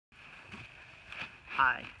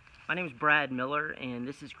Hi, my name is Brad Miller, and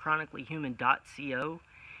this is chronicallyhuman.co.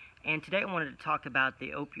 And today I wanted to talk about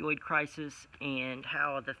the opioid crisis and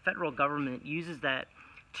how the federal government uses that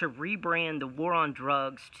to rebrand the war on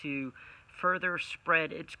drugs to further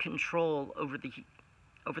spread its control over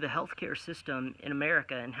the healthcare system in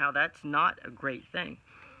America, and how that's not a great thing.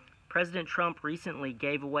 President Trump recently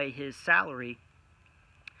gave away his salary,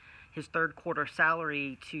 his third quarter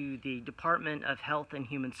salary, to the Department of Health and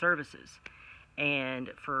Human Services, and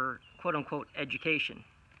for quote-unquote education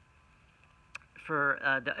for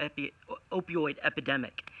the opioid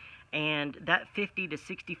epidemic. And that $50,000 to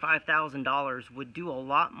 $65,000 would do a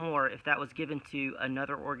lot more if that was given to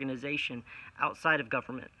another organization outside of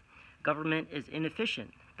government. Government is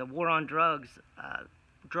inefficient. The war on drugs,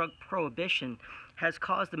 drug prohibition, has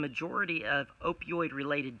caused the majority of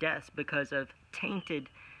opioid-related deaths because of tainted,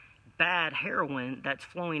 bad heroin that's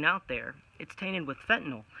flowing out there. It's tainted with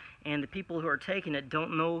fentanyl, and the people who are taking it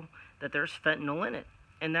don't know that there's fentanyl in it,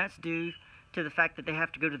 and that's due to the fact that they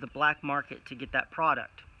have to go to the black market to get that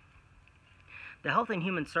product. The Health and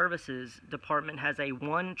Human Services Department has a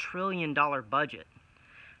 $1 trillion budget.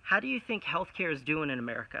 How do you think healthcare is doing in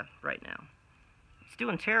America right now? It's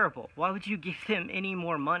doing terrible. Why would you give them any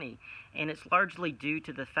more money? And it's largely due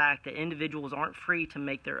to the fact that individuals aren't free to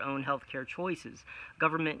make their own healthcare choices.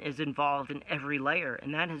 Government is involved in every layer,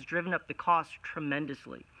 and that has driven up the cost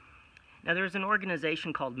tremendously. Now, there's an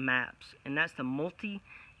organization called MAPS, and that's the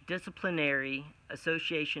Multidisciplinary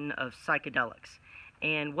Association of Psychedelics.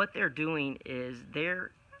 And what they're doing is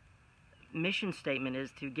their mission statement is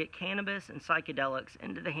to get cannabis and psychedelics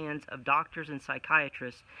into the hands of doctors and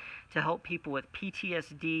psychiatrists to help people with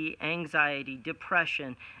PTSD, anxiety,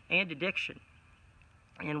 depression, and addiction.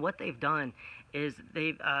 And what they've done is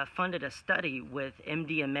they've funded a study with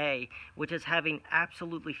MDMA, which is having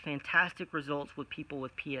absolutely fantastic results with people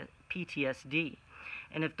with PTSD.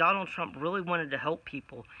 And if Donald Trump really wanted to help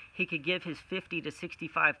people, he could give his $50,000 to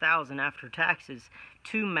 $65,000 after taxes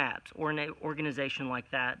to MAPS or an organization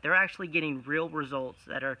like that. They're actually getting real results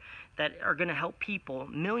that are going to help people,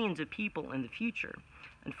 millions of people in the future.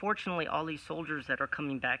 Unfortunately, all these soldiers that are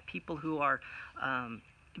coming back, people who are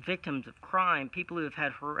victims of crime, people who have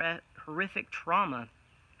had horrific trauma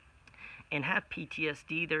and have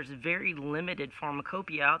PTSD, there's very limited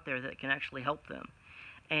pharmacopoeia out there that can actually help them.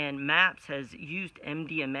 And MAPS has used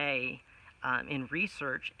MDMA in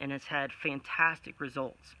research and has had fantastic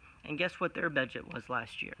results. And guess what their budget was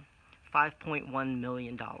last year? $5.1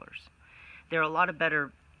 million. There are a lot of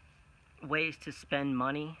better ways to spend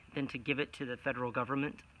money than to give it to the federal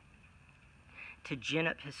government to gin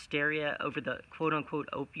up hysteria over the quote-unquote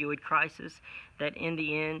opioid crisis, that in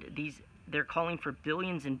the end, they're calling for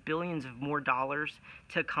billions and billions of more dollars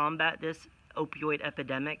to combat this opioid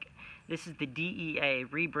epidemic. This is the DEA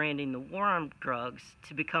rebranding the war on drugs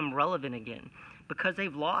to become relevant again, because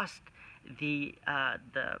they've lost the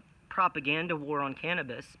propaganda war on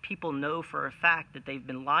cannabis. People know for a fact that they've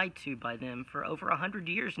been lied to by them for over 100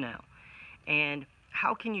 years now. And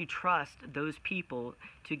how can you trust those people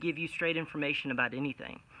to give you straight information about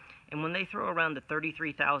anything? And when they throw around the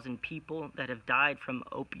 33,000 people that have died from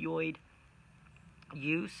opioid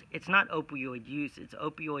use, it's not opioid use, it's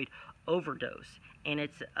opioid overdose. And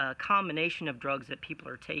it's a combination of drugs that people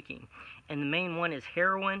are taking. And the main one is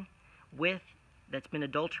heroin that's been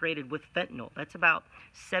adulterated with fentanyl. That's about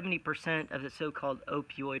 70% of the so-called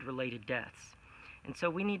opioid-related deaths. And so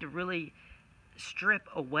we need to really strip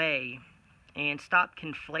away and stop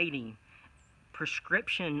conflating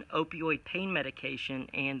prescription opioid pain medication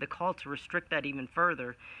and the call to restrict that even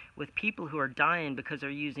further with people who are dying because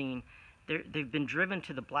they've been driven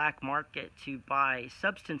to the black market to buy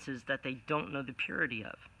substances that they don't know the purity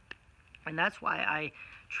of. And that's why I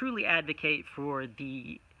truly advocate for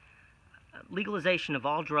the legalization of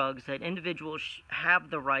all drugs, that individuals have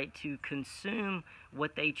the right to consume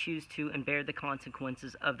what they choose to and bear the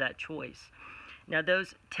consequences of that choice. Now,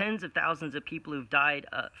 those tens of thousands of people who've died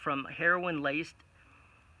from heroin laced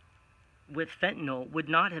with fentanyl would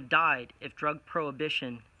not have died if drug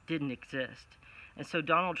prohibition didn't exist. And so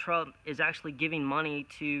Donald Trump is actually giving money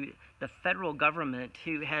to the federal government,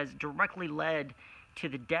 who has directly led to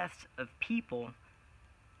the deaths of people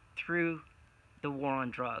through the war on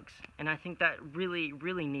drugs. And I think that really,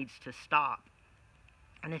 really needs to stop.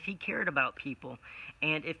 And if he cared about people,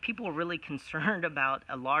 and if people are really concerned about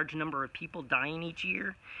a large number of people dying each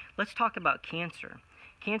year, let's talk about cancer.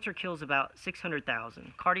 Cancer kills about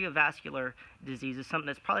 600,000. Cardiovascular disease is something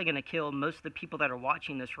that's probably going to kill most of the people that are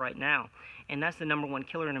watching this right now. And that's the #1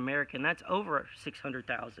 killer in America, and that's over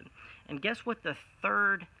 600,000. And guess what the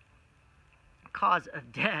third cause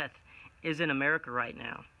of death is in America right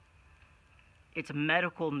now? it's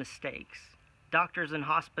medical mistakes. Doctors and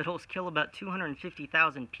hospitals kill about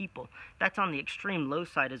 250,000 people. That's on the extreme low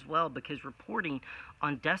side as well, because reporting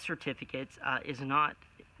on death certificates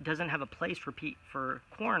doesn't have a place for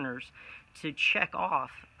coroners to check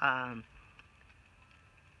off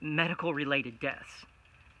medical-related deaths.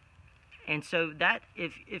 And so that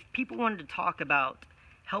if people wanted to talk about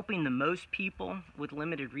helping the most people with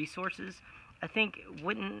limited resources, I think,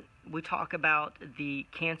 wouldn't we talk about the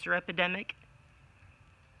cancer epidemic?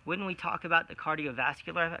 Wouldn't we talk about the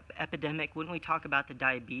cardiovascular epidemic? Wouldn't we talk about the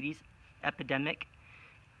diabetes epidemic?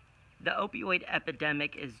 The opioid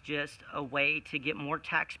epidemic is just a way to get more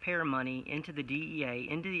taxpayer money into the DEA,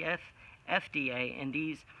 into the FDA, and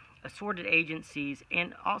these assorted agencies,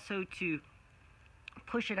 and also to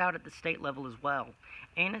push it out at the state level as well.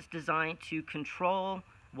 And it's designed to control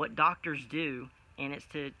what doctors do, and it's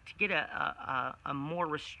to get a more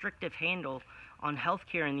restrictive handle on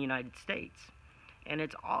healthcare in the United States. And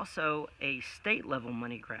it's also a state-level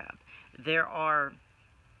money grab. There are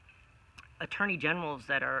attorney generals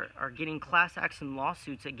that are getting class action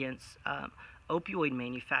lawsuits against opioid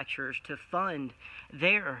manufacturers to fund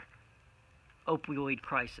their opioid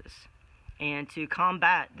crisis and to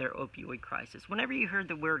combat their opioid crisis. Whenever you hear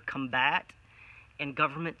the word combat and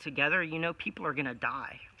government together, you know people are going to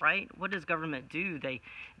die, right? What does government do?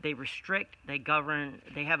 They restrict, they govern,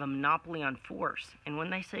 they have a monopoly on force. And when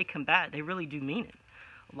they say combat, they really do mean it.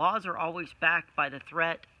 Laws are always backed by the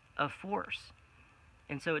threat of force.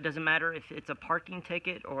 And so it doesn't matter if it's a parking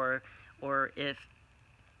ticket or if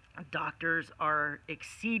doctors are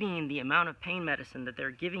exceeding the amount of pain medicine that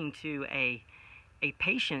they're giving to a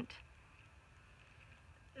patient,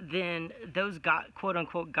 then those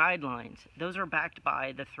quote-unquote guidelines, those are backed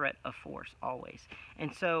by the threat of force always.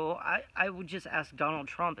 And so I would just ask Donald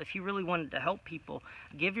Trump, if you really wanted to help people,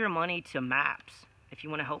 give your money to MAPS if you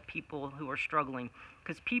want to help people who are struggling.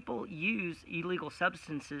 Because people use illegal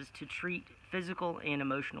substances to treat physical and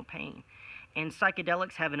emotional pain. And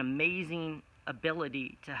psychedelics have an amazing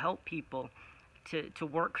ability to help people to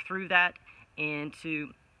work through that and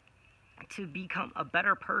to become a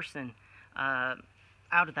better person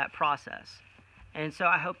out of that process. And so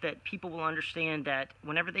I hope that people will understand that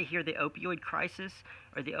whenever they hear the opioid crisis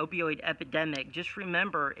or the opioid epidemic, just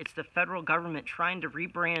remember it's the federal government trying to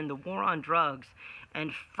rebrand the war on drugs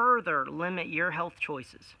and further limit your health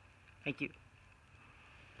choices. Thank you.